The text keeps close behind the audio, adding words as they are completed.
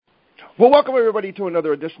Well, welcome everybody to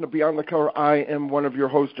another edition of Beyond the Cover. I am one of your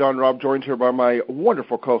hosts, John Robb, joined here by my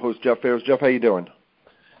wonderful co-host, Jeff Ayers. Jeff, how you doing?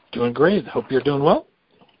 Doing great. Hope you're doing well.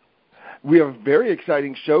 We have a very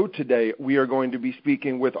exciting show today. We are going to be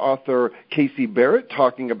speaking with author Casey Barrett,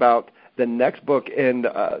 talking about the next book in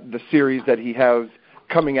the series that he has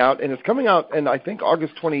coming out, and it's coming out in, I think,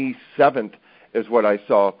 August 27th is what I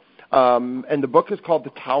saw. And the book is called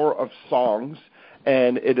The Tower of Songs,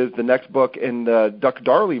 and it is the next book in the Duck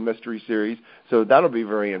Darley mystery series, so that'll be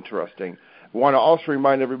very interesting. I want to also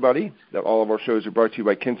remind everybody that all of our shows are brought to you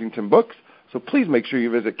by Kensington Books, so please make sure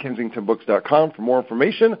you visit kensingtonbooks.com for more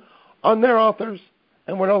information on their authors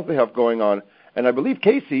and what else they have going on. And I believe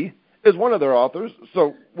Casey is one of their authors,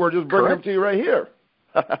 so we're just bringing him to you right here.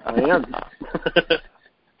 I am.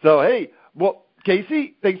 So, hey, well,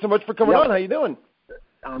 Casey, thanks so much for coming on. How you doing?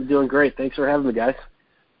 I'm doing great. Thanks for having me, guys.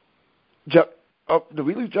 Jeff, did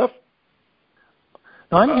we lose Jeff?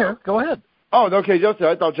 No, I'm here. Go ahead. Oh, okay, Jeff.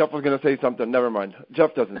 I thought Jeff was going to say something. Never mind.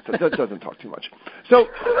 Jeff doesn't talk too much. So,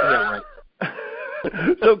 yeah,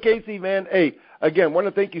 right. So, Casey, man, hey, again, want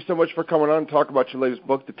to thank you so much for coming on and talk about your latest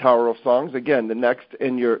book, The Tower of Songs. Again, the next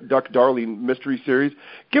in your Duck Darley mystery series.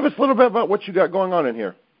 Give us a little bit about what you got going on in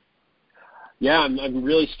here. Yeah, I'm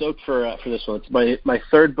really stoked for this one. It's my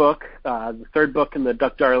third book, the third book in the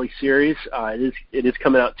Duck Darley series. It is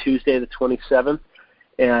coming out Tuesday, the 27th,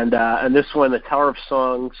 and this one, The Tower of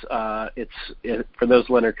Songs. For those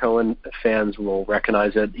Leonard Cohen fans will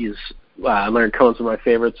recognize it. Leonard Cohen's one of my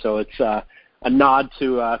favorites, so it's a nod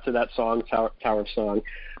to that song, Tower of Song.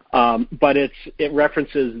 But it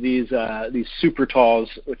references these super talls,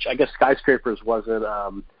 which I guess skyscrapers wasn't.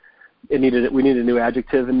 We need a new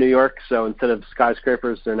adjective in New York, so instead of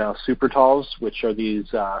skyscrapers, they're now super talls, which are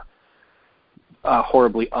these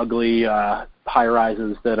horribly ugly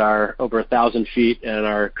high-rises that are over 1,000 feet and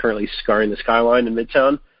are currently scarring the skyline in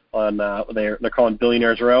Midtown. They're calling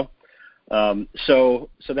Billionaires Row. So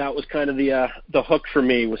that was kind of the hook for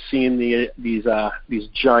me, was seeing these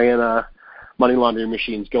giant money laundering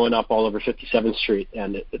machines going up all over 57th Street,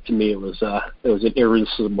 and to me it was an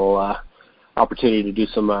irresistible opportunity to do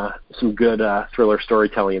some good thriller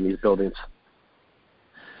storytelling in these buildings.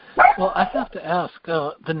 Well, I have to ask,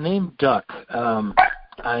 the name Duck,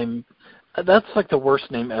 that's like the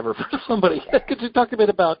worst name ever for somebody. Could you talk a bit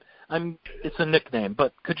about, it's a nickname,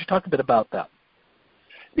 but could you talk a bit about that?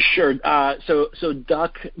 Sure. So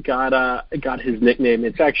Duck got his nickname.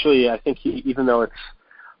 It's actually, I think even though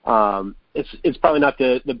it's probably not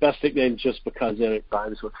the best nickname just because it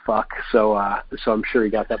rhymes with fuck. So I'm sure he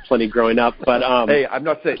got that plenty growing up. But hey, I'm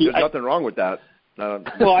not saying there's nothing wrong with that.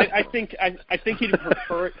 Well, I think he'd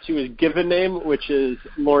prefer it to his given name, which is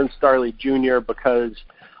Lawrence Darley Jr. Because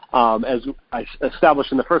as I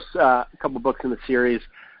established in the first couple books in the series,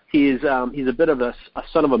 he's a bit of a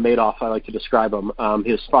son of a Madoff. I like to describe him.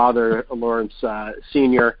 His father, Lawrence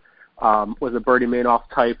Sr., was a Bernie Madoff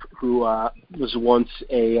type who was once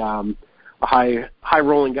a high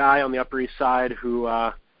rolling guy on the Upper East Side who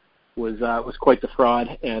was quite the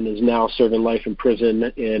fraud and is now serving life in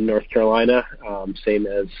prison in North Carolina, same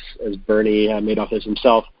as Bernie Madoff is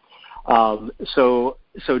himself. So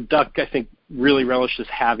Duck, I think, really relishes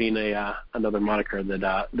having another moniker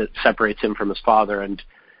that separates him from his father. And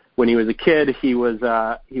when he was a kid, he was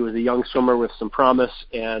a young swimmer with some promise,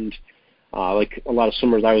 and like a lot of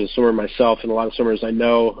swimmers, I was a swimmer myself, and a lot of swimmers I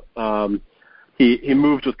know, he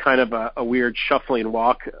moved with kind of a weird shuffling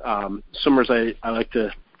walk. Swimmers I like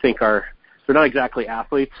to think they're not exactly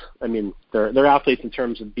athletes. I mean, they're athletes in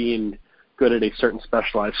terms of being good at a certain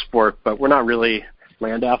specialized sport, but we're not really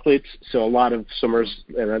land athletes. So a lot of swimmers,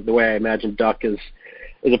 and the way I imagine Duck is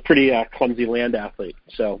a pretty clumsy land athlete.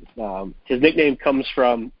 So his nickname comes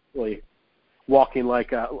from really walking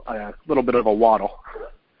like a little bit of a waddle.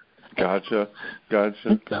 Gotcha.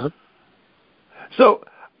 So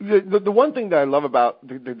the one thing that I love about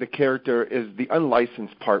the character is the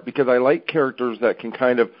unlicensed part, because I like characters that can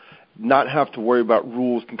kind of not have to worry about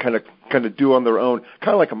rules, can kind of do on their own,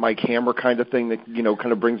 kind of like a Mike Hammer kind of thing that,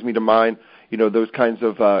 kind of brings me to mind, those kinds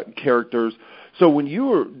of characters. So when you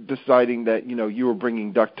were deciding that, you were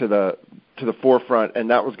bringing Duck to the forefront, and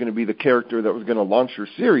that was going to be the character that was going to launch your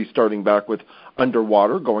series, starting back with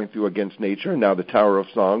Underwater, going through Against Nature, and now The Tower of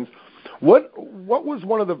Songs. What was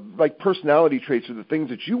one of the personality traits or the things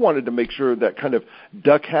that you wanted to make sure that kind of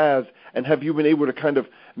Duck has, and have you been able to kind of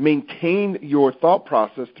maintain your thought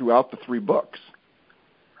process throughout the three books?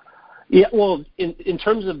 Yeah, well, in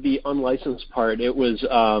terms of the unlicensed part, it was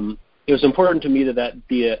important to me that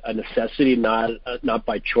be a necessity, not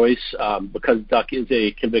by choice, because Duck is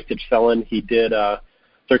a convicted felon. He did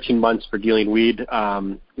 13 months for dealing weed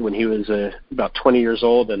when he was about 20 years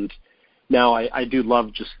old, and now I do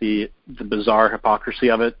love just the bizarre hypocrisy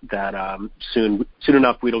of it, that soon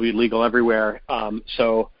enough it'll be legal everywhere.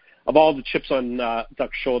 So of all the chips on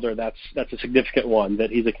Duck's shoulder, that's a significant one, that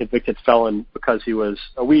he's a convicted felon because he was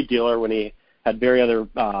a weed dealer when he had very other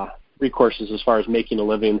recourses as far as making a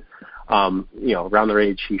living. Around their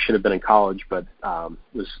age, he should have been in college, but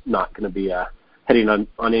was not going to be heading on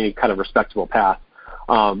any kind of respectable path.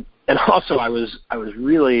 And also, I was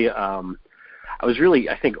really,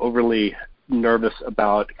 I think, overly nervous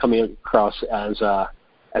about coming across as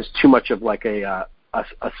too much of like a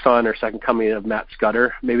son or second coming of Matt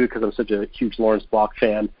Scudder. Maybe because I'm such a huge Lawrence Block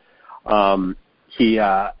fan. Matt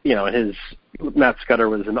Scudder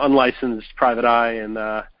was an unlicensed private eye and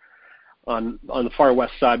on the far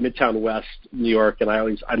west side, Midtown West, New York, and I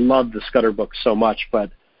loved the Scudder books so much,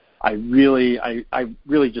 but I really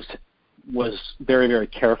just was very, very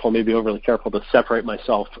careful, maybe overly careful, to separate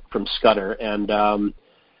myself from Scudder, and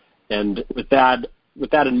with that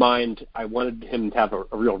in mind, I wanted him to have a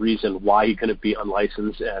real reason why he couldn't be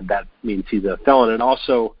unlicensed, and that means he's a felon. And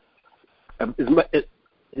also,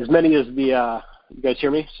 as many as the you guys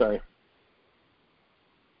hear me? Sorry.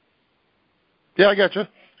 Yeah, I got you.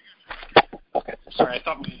 Okay. Sorry, I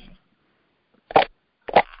thought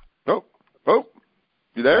Oh,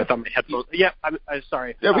 you there? I thought my headphones. Yeah, I'm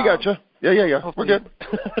sorry. Yeah, we got you. Yeah. We're good.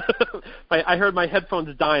 I heard my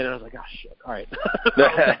headphones dying, and I was like, oh shit! All right.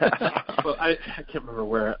 Well, I can't remember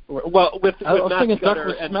where. Well, with I was thinking Duck Scudder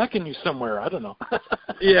was smacking you somewhere. I don't know.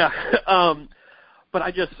 Yeah. But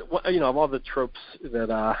I just, of all the tropes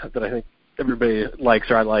that I think everybody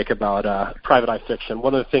likes or I like about private eye fiction,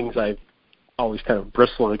 one of the things I always kind of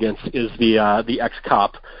bristle against is the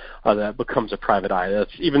ex-cop that becomes a private eye.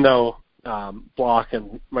 That's even though Block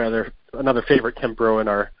and another favorite, Ken Broen,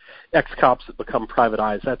 are ex-cops that become private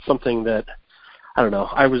eyes. That's something that, I don't know.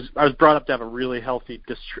 I was brought up to have a really healthy,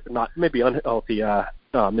 not maybe unhealthy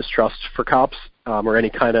mistrust for cops or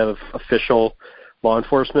any kind of official law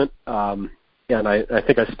enforcement, and I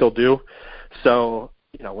think I still do. So,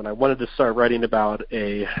 when I wanted to start writing about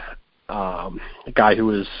a guy who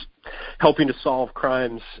was helping to solve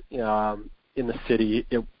crimes in the city,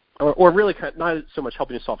 or really not so much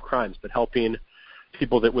helping to solve crimes, but helping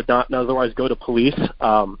people that would not otherwise go to police,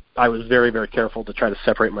 I was very, very careful to try to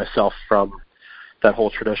separate myself from that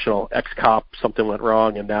whole traditional ex-cop, something went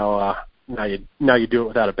wrong, and now you do it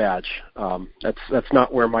without a badge. That's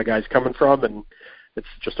not where my guy's coming from, and it's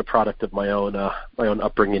just a product of my own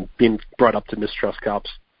upbringing, being brought up to mistrust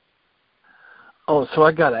cops. Oh, so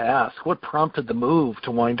I got to ask, what prompted the move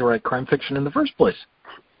to wanting to write crime fiction in the first place?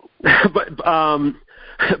 But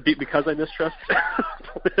because I mistrust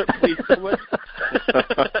police so much.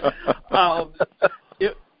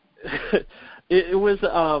 It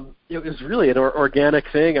was really an organic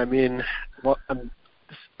thing. I mean, I'm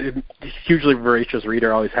a hugely voracious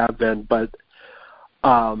reader, always have been, but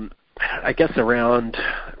I guess around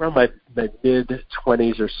my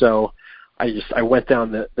mid-20s or so, I went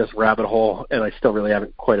down this rabbit hole, and I still really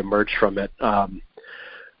haven't quite emerged from it.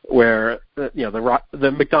 Where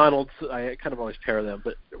the McDonald's, I kind of always pair them,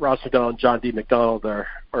 but Ross McDonald and John D. McDonald are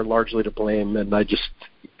largely to blame, and I just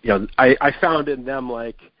I found in them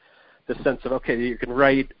like the sense of, okay, you can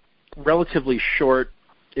write relatively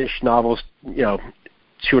short-ish novels,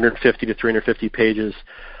 250 to 350 pages,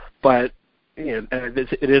 but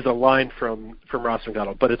it is a line from Ross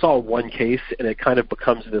McDonald, but it's all one case, and it kind of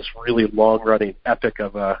becomes this really long-running epic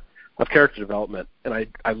of character development, and I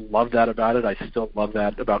love that about it. I still love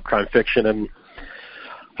that about crime fiction, and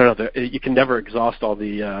I don't know, you can never exhaust all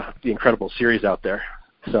the incredible series out there.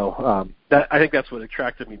 So I think that's what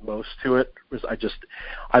attracted me most to it. Was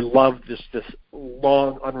I love this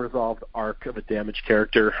long unresolved arc of a damaged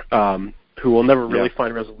character who will never really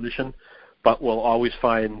find resolution, but will always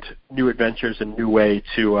find new adventures and new ways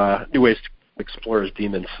to explore his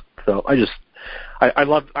demons. So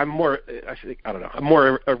I'm more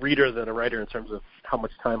a reader than a writer in terms of how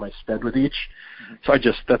much time I spend with each. So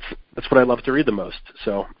that's what I love to read the most.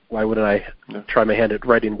 So why wouldn't I try my hand at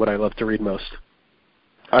writing what I love to read most?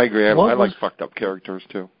 I agree. I like fucked up characters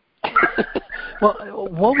too. Well,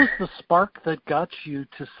 what was the spark that got you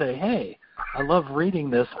to say, hey, I love reading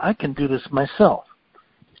this, I can do this myself?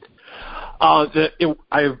 I'll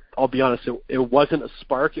be honest, it wasn't a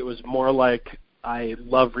spark. It was more like, I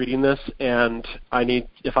love reading this, and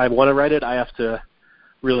if I want to write it, I have to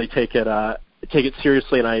really take it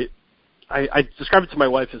seriously. And I describe it to my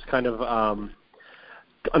wife as kind of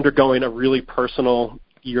undergoing a really personal,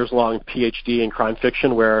 years-long PhD in crime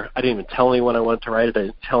fiction, where I didn't even tell anyone I wanted to write it. I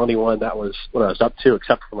didn't tell anyone that was what I was up to,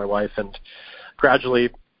 except for my wife. And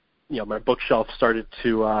gradually, my bookshelf started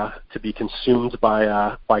to be consumed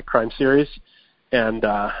by crime series, and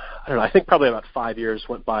I don't know. I think probably about 5 years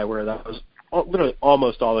went by where that was literally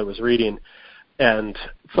almost all I was reading. And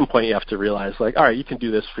at some point, you have to realize, like, all right, you can do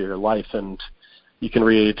this for your life, and you can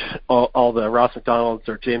read all the Ross McDonald's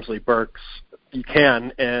or James Lee Burke's. You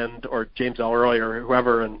can, or James Ellroy or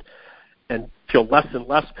whoever, and feel less and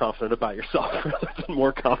less confident about yourself rather than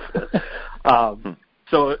more confident.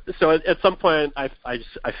 So at some point, I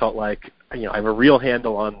felt like I have a real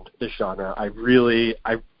handle on this genre. I really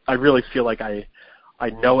feel like I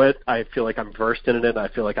know it. I feel like I'm versed in it. I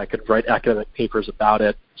feel like I could write academic papers about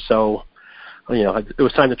it. So, it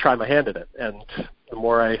was time to try my hand at it. And the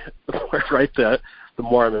more I write, the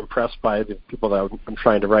more I'm impressed by the people that I'm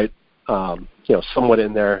trying to write, somewhat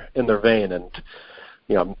in their vein. And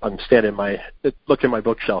I'm standing look in my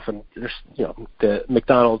bookshelf, and there's the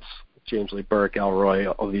McDonald's, James Lee Burke,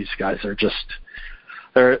 Ellroy, all these guys are just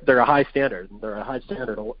they're a high standard. They're a high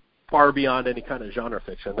standard far beyond any kind of genre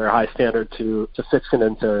fiction. They're a high standard to fiction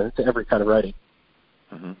and to every kind of writing.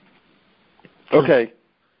 Mm-hmm. Okay,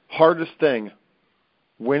 hardest thing: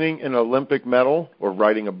 winning an Olympic medal or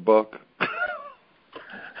writing a book?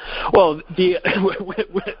 Well,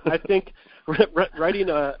 I think writing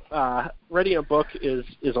a book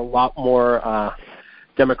is a lot more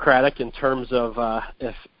democratic in terms of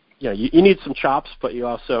if you need some chops, but you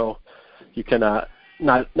can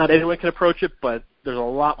not anyone can approach it, but there's a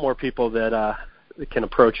lot more people that can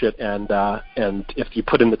approach it, and if you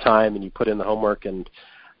put in the time and you put in the homework and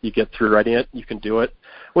you get through writing it, you can do it.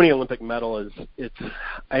 Winning an Olympic medal it's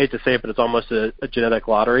I hate to say it, but it's almost a genetic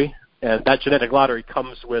lottery, and that genetic lottery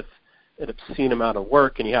comes with an obscene amount of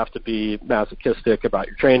work, and you have to be masochistic about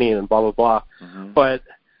your training and blah blah blah. Mm-hmm. But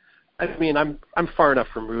I mean, I'm far enough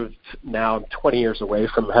removed now. I'm 20 years away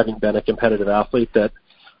from having been a competitive athlete that,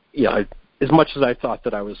 as much as I thought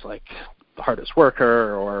that I was like the hardest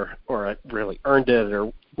worker or I really earned it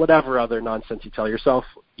or whatever other nonsense you tell yourself,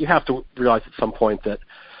 you have to realize at some point that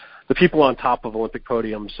the people on top of Olympic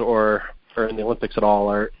podiums or in the Olympics at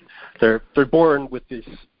all they're born with this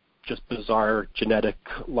just bizarre genetic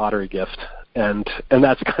lottery gift, and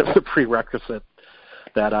that's kind of the prerequisite.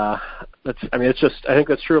 I think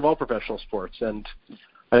that's true of all professional sports, and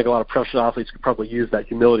I think a lot of professional athletes could probably use that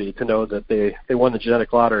humility to know that they won the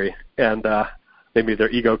genetic lottery, and maybe their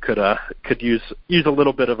ego could use a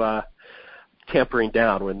little bit of a tampering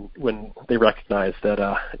down when they recognize that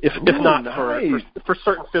if not for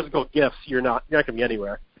certain physical gifts, you're not going to be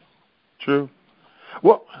anywhere. True.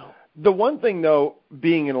 Well, the one thing though,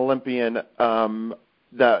 being an Olympian,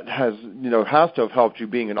 that has to have helped you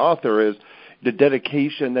being an author is the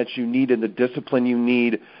dedication that you need and the discipline you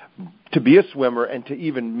need to be a swimmer and to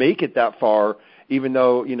even make it that far, even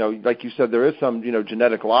though, like you said, there is some,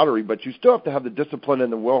 genetic lottery, but you still have to have the discipline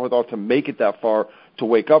and the wherewithal to make it that far, to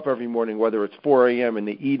wake up every morning, whether it's 4 a.m. and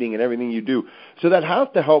the eating and everything you do. So that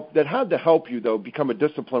had to help you, though, become a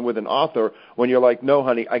discipline with an author when you're like, no,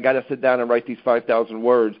 honey, I got to sit down and write these 5,000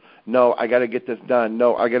 words. No, I got to get this done.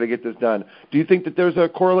 No, I got to get this done. Do you think that there's a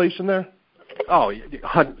correlation there? Oh, yeah,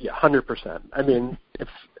 100%. I mean, if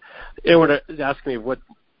anyone were to ask me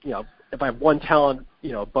if I have one talent,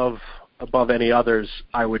 above any others,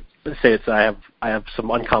 I would say I have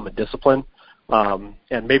some uncommon discipline,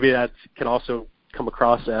 and maybe that can also come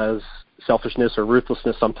across as selfishness or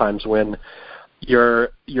ruthlessness sometimes when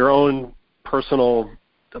your own personal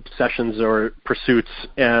obsessions or pursuits.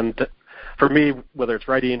 And for me, whether it's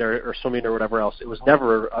writing or swimming or whatever else,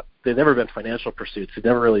 they've never been financial pursuits. They've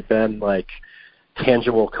never really been like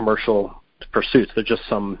tangible commercial pursuits. They're just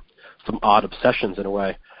some odd obsessions in a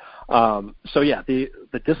way. So yeah, the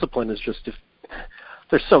discipline is just,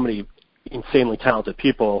 there's so many insanely talented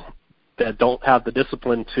people that don't have the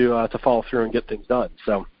discipline to follow through and get things done.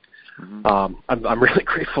 So I'm really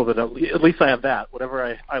grateful that at least I have that.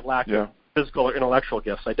 Whatever I lack in physical or intellectual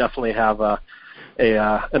gifts, I definitely have an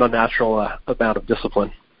unnatural amount of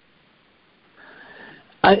discipline.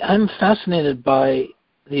 I'm fascinated by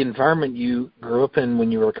the environment you grew up in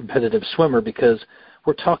when you were a competitive swimmer, because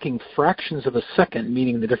we're talking fractions of a second,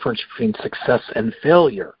 meaning the difference between success and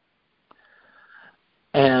failure.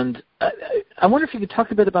 And I wonder if you could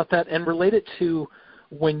talk a bit about that and relate it to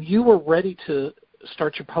when you were ready to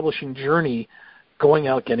start your publishing journey, going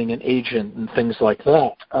out, getting an agent and things like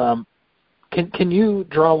that. Can you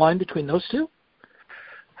draw a line between those two?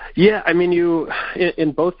 Yeah, I mean,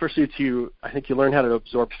 in both pursuits, I think you learn how to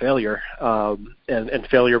absorb failure, and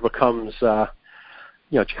failure becomes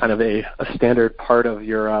kind of a standard part of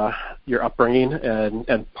your upbringing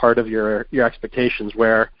and part of your expectations,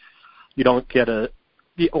 where you don't get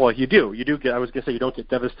Well, you do. You do get. I was going to say you don't get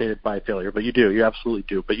devastated by failure, but you do. You absolutely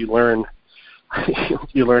do. But you learn,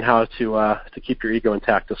 you learn how to keep your ego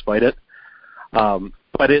intact despite it.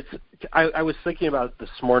 But it's. I was thinking about it this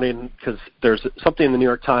morning because there's something in the New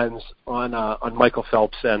York Times on Michael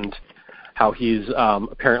Phelps and how he's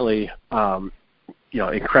apparently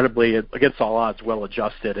incredibly against all odds well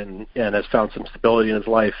adjusted and has found some stability in his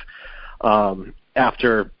life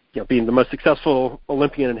after being the most successful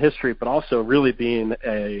Olympian in history, but also really being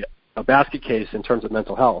a basket case in terms of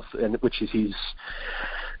mental health, and which he's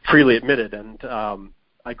freely admitted. And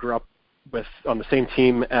I grew up on the same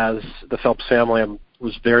team as the Phelps family. I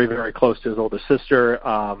was very, very close to his oldest sister,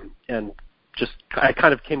 and I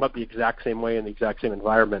kind of came up the exact same way in the exact same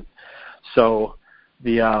environment. So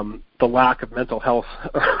the lack of mental health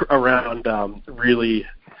around really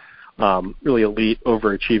elite,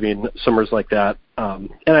 overachieving swimmers like that, and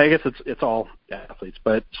I guess it's all athletes,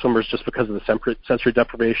 but swimmers, just because of the sensory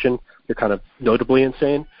deprivation, they're kind of notably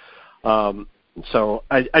insane. So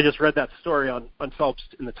I just read that story on Phelps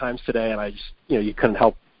in the Times today, and I just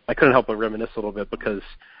I couldn't help but reminisce a little bit because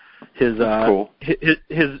his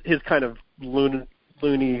kind of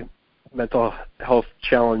loony mental health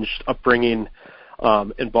challenged upbringing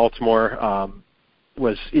in Baltimore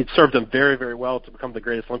it served him very, very well to become the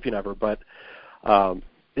greatest Olympian ever. But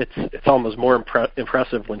it's almost more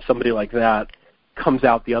impressive when somebody like that comes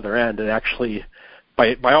out the other end and actually,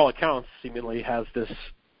 by all accounts, seemingly has this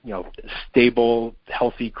stable,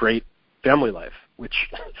 healthy, great family life. Which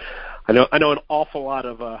I know an awful lot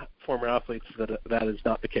of former athletes that is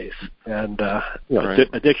not the case. And right.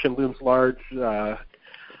 Addiction looms large.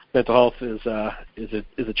 Mental health is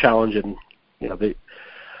a challenge, and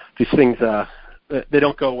these things they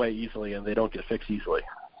don't go away easily, and they don't get fixed easily.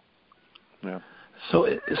 Yeah. So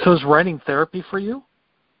is writing therapy for you?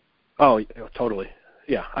 Oh, totally.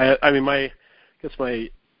 Yeah. If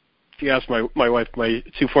you ask my wife, my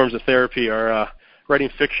two forms of therapy are writing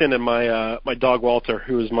fiction and my dog Walter,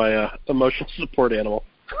 who is my emotional support animal.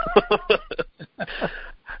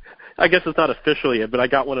 I guess it's not official yet, but I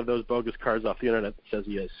got one of those bogus cards off the internet that says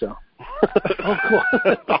he is. So. Oh, cool.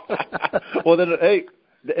 Well, then, hey,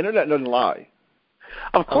 the internet doesn't lie.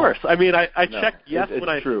 Of course. I mean, I checked yes when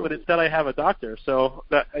it said I have a doctor. So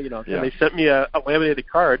that Yeah. And they sent me a laminated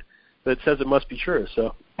card that says it must be true.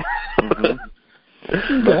 So. Mm-hmm.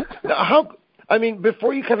 Now,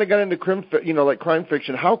 before you kind of got into crime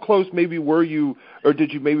fiction, how close maybe were you, or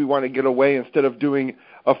did you maybe want to get away instead of doing,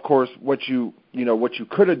 of course, what you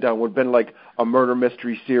could have done would have been like a murder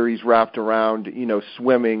mystery series wrapped around,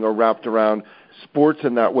 swimming or wrapped around sports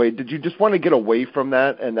in that way? Did you just want to get away from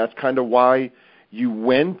that, and that's kind of why you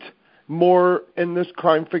went more in this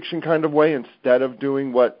crime fiction kind of way instead of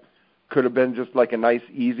doing what could have been just like a nice,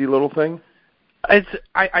 easy little thing? I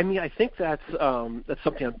think that's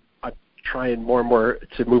something I'm trying more and more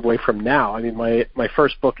to move away from now. I mean, my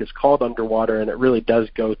first book is called Underwater, and it really does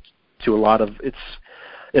go to a lot of it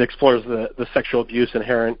explores the sexual abuse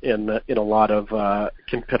inherent in a lot of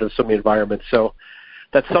competitive swimming environments. So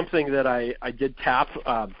that's something that I did tap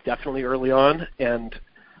definitely early on, and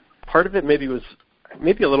part of it was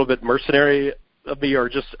maybe a little bit mercenary of me, or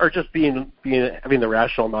just having the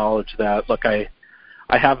rational knowledge that, look, I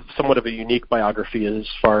have somewhat of a unique biography as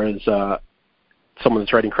far as someone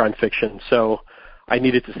that's writing crime fiction. So I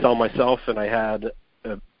needed to sell myself, and I had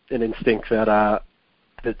an instinct that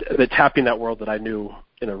tapping that world that I knew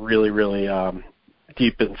in a really, really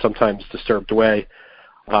deep and sometimes disturbed way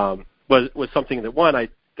was something that,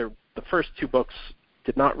 the first two books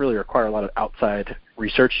did not really require a lot of outside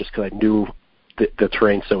research, just because I knew the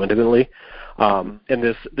terrain so intimately. And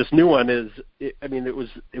this new one it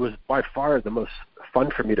was by far the most fun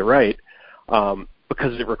for me to write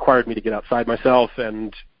because it required me to get outside myself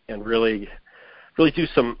and really do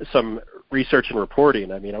some research and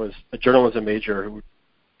reporting. I mean, I was a journalism major who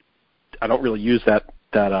I don't really use that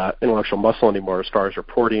intellectual muscle anymore as far as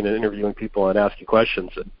reporting and interviewing people and asking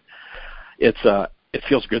questions, and it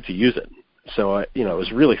feels good to use it. So it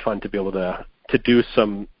was really fun to be able to do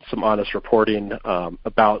some honest reporting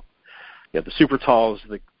about the super talls,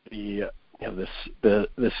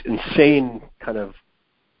 this insane kind of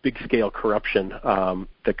big scale corruption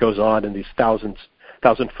that goes on in these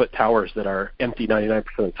 1,000-foot towers that are empty 99%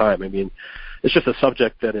 of the time. I mean, it's just a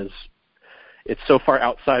subject that it's so far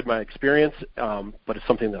outside my experience, but it's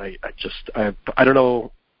something that I don't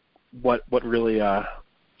know what really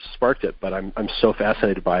sparked it, but I'm so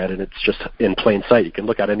fascinated by it, and it's just in plain sight. You can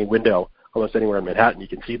look out any window almost anywhere in Manhattan. You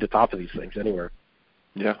can see the top of these things anywhere.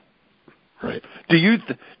 Yeah. Right. Do you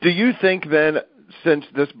think then, since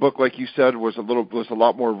this book, like you said, was a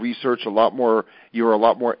lot more research, you were a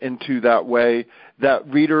lot more into that way, that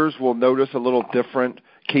readers will notice a little different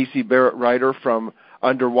Casey Barrett writer from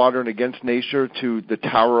Underwater and Against Nature to The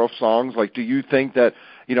Tower of Songs? Like, do you think that,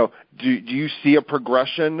 do you see a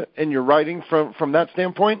progression in your writing from that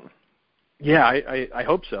standpoint? Yeah, I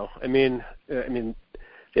hope so. I mean, the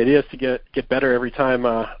idea is to get better every time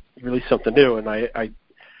you release something new, and I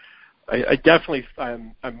definitely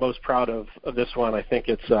I'm most proud of this one. I think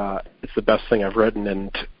it's the best thing I've written,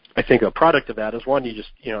 and I think a product of that is one, you just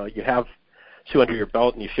you have two under your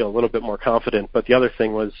belt and you feel a little bit more confident. But the other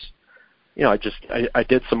thing was, I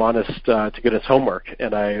did some honest to goodness homework,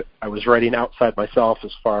 and I was writing outside myself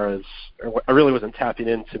as far as I really wasn't tapping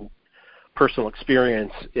into personal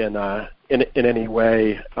experience in any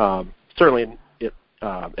way, certainly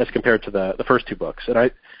as compared to the first two books. And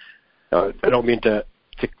I don't mean to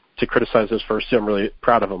criticize this first two. I'm really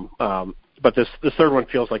proud of them. But this third one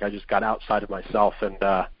feels like I just got outside of myself and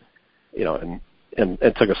took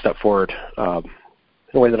a step forward in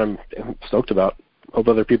a way that I'm stoked about. Hope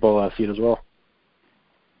other people see it as well.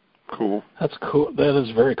 Cool. That's cool. That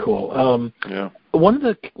is very cool. Yeah. One of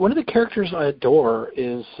the characters I adore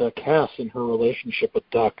is Cass and her relationship with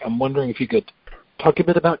Duck. I'm wondering if you could talk a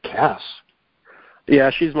bit about Cass.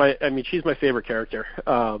 Yeah, she's my favorite character.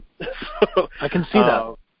 I can see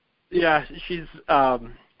that. Yeah,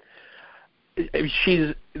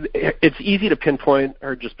 it's easy to pinpoint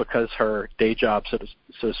her just because her day job, so to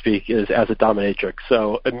speak, is as a dominatrix.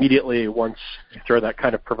 So immediately, once you throw that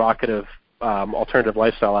kind of provocative alternative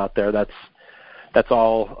lifestyle out there, that's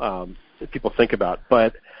all people think about.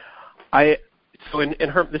 But in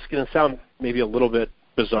her, this is going to sound maybe a little bit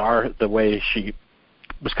bizarre the way she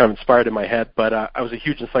was kind of inspired in my head, but I was a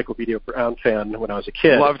huge Encyclopedia Brown fan when I was a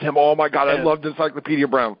kid. Loved him. Oh my God, I loved Encyclopedia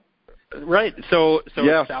Brown. Right. So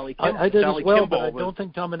yeah. Sally Kimball. I did Sally as well, Kimball but I don't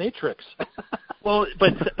think dominatrix. Well,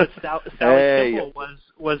 but Sally Kimball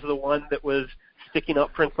was the one that was sticking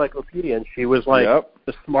up for Encyclopedia, and she was like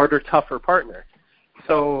the smarter, tougher partner.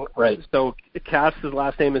 So right. So Cass's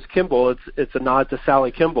last name is Kimball. It's a nod to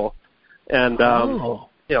Sally Kimball, and I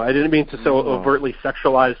didn't mean to so overtly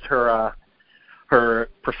sexualize her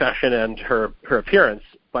profession and her appearance,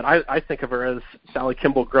 but I think of her as Sally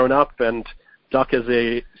Kimball grown up, and Duck is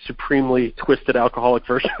a supremely twisted alcoholic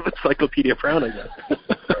version of Encyclopedia Brown, I guess.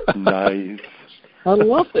 Nice. I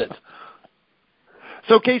love it.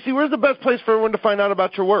 So, Casey, where's the best place for everyone to find out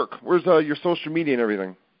about your work? Where's your social media and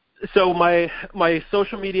everything? So my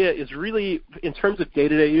social media is really, in terms of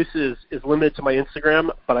day-to-day use, is limited to my Instagram,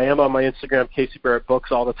 but I am on my Instagram, Casey Barrett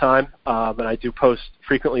Books, all the time, and I do post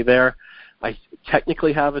frequently there. I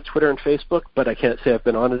technically have a Twitter and Facebook, but I can't say I've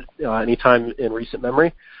been on it any time in recent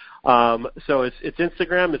memory. So it's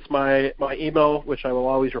Instagram. It's my email, which I will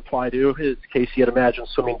always reply to. It's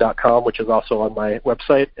Casey@ImagineSwimming.com, which is also on my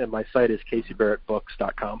website, and my site is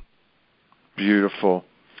CaseyBarrettBooks.com. Beautiful.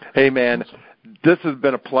 Hey, man, this has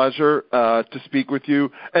been a pleasure to speak with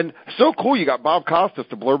you. And so cool you got Bob Costas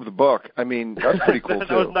to blurb the book. I mean, that's pretty cool, too.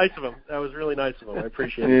 That was nice of him. That was really nice of him. I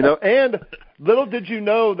appreciate it. And little did you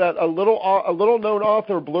know that a little-known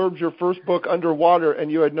author blurbed your first book, Underwater,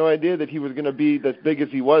 and you had no idea that he was going to be as big as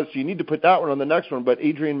he was. So you need to put that one on the next one, but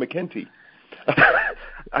Adrian McKenty.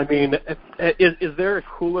 I mean, is there a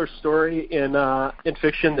cooler story in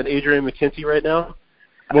fiction than Adrian McKenty right now?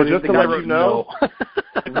 Well, just to let you know,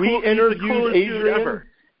 we interviewed Adrian.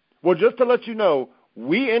 Well, just to let you know,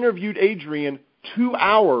 we interviewed Adrian 2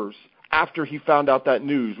 hours after he found out that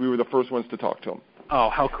news. We were the first ones to talk to him. Oh,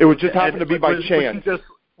 how cool! It was just happened to be by chance.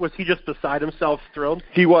 Was he just beside himself, thrilled?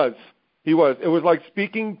 He was. It was like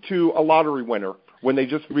speaking to a lottery winner when they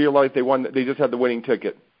just realized they won. They just had the winning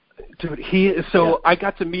ticket. Dude, I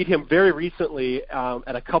got to meet him very recently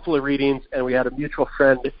at a couple of readings, and we had a mutual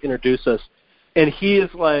friend introduce us. And he is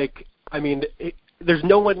like, I mean, there's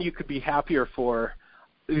no one you could be happier for.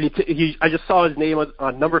 I just saw his name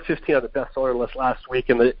on number 15 on the bestseller list last week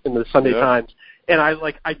in the Sunday Times, and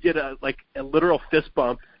I did a literal fist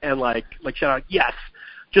bump and like shout out yes,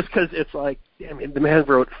 just because it's like, damn, the man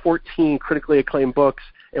wrote 14 critically acclaimed books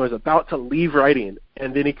and was about to leave writing,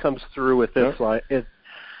 and then he comes through with this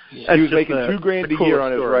he was making $2,000 a year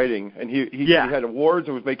on his writing, and he had awards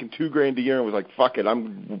and was making $2,000 a year, and was like, "Fuck it,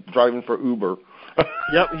 I'm driving for Uber."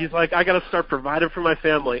 Yep, he's like, "I got to start providing for my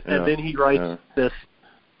family," and then he writes this.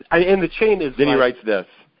 And the chain is. Then he writes this.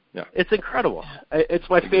 Yeah, it's incredible. It's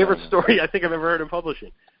my favorite story I think I've ever heard in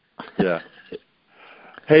publishing. Yeah.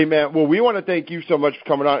 Hey, man, well, we want to thank you so much for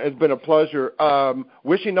coming on. It's been a pleasure.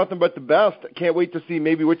 Wishing nothing but the best. Can't wait to see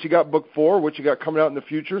maybe what you got book 4, what you got coming out in the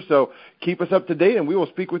future. So keep us up to date, and we will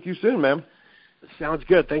speak with you soon, man. Sounds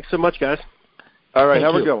good. Thanks so much, guys. All right, Thank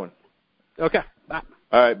have you. a good one. Okay, bye.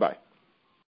 All right, bye.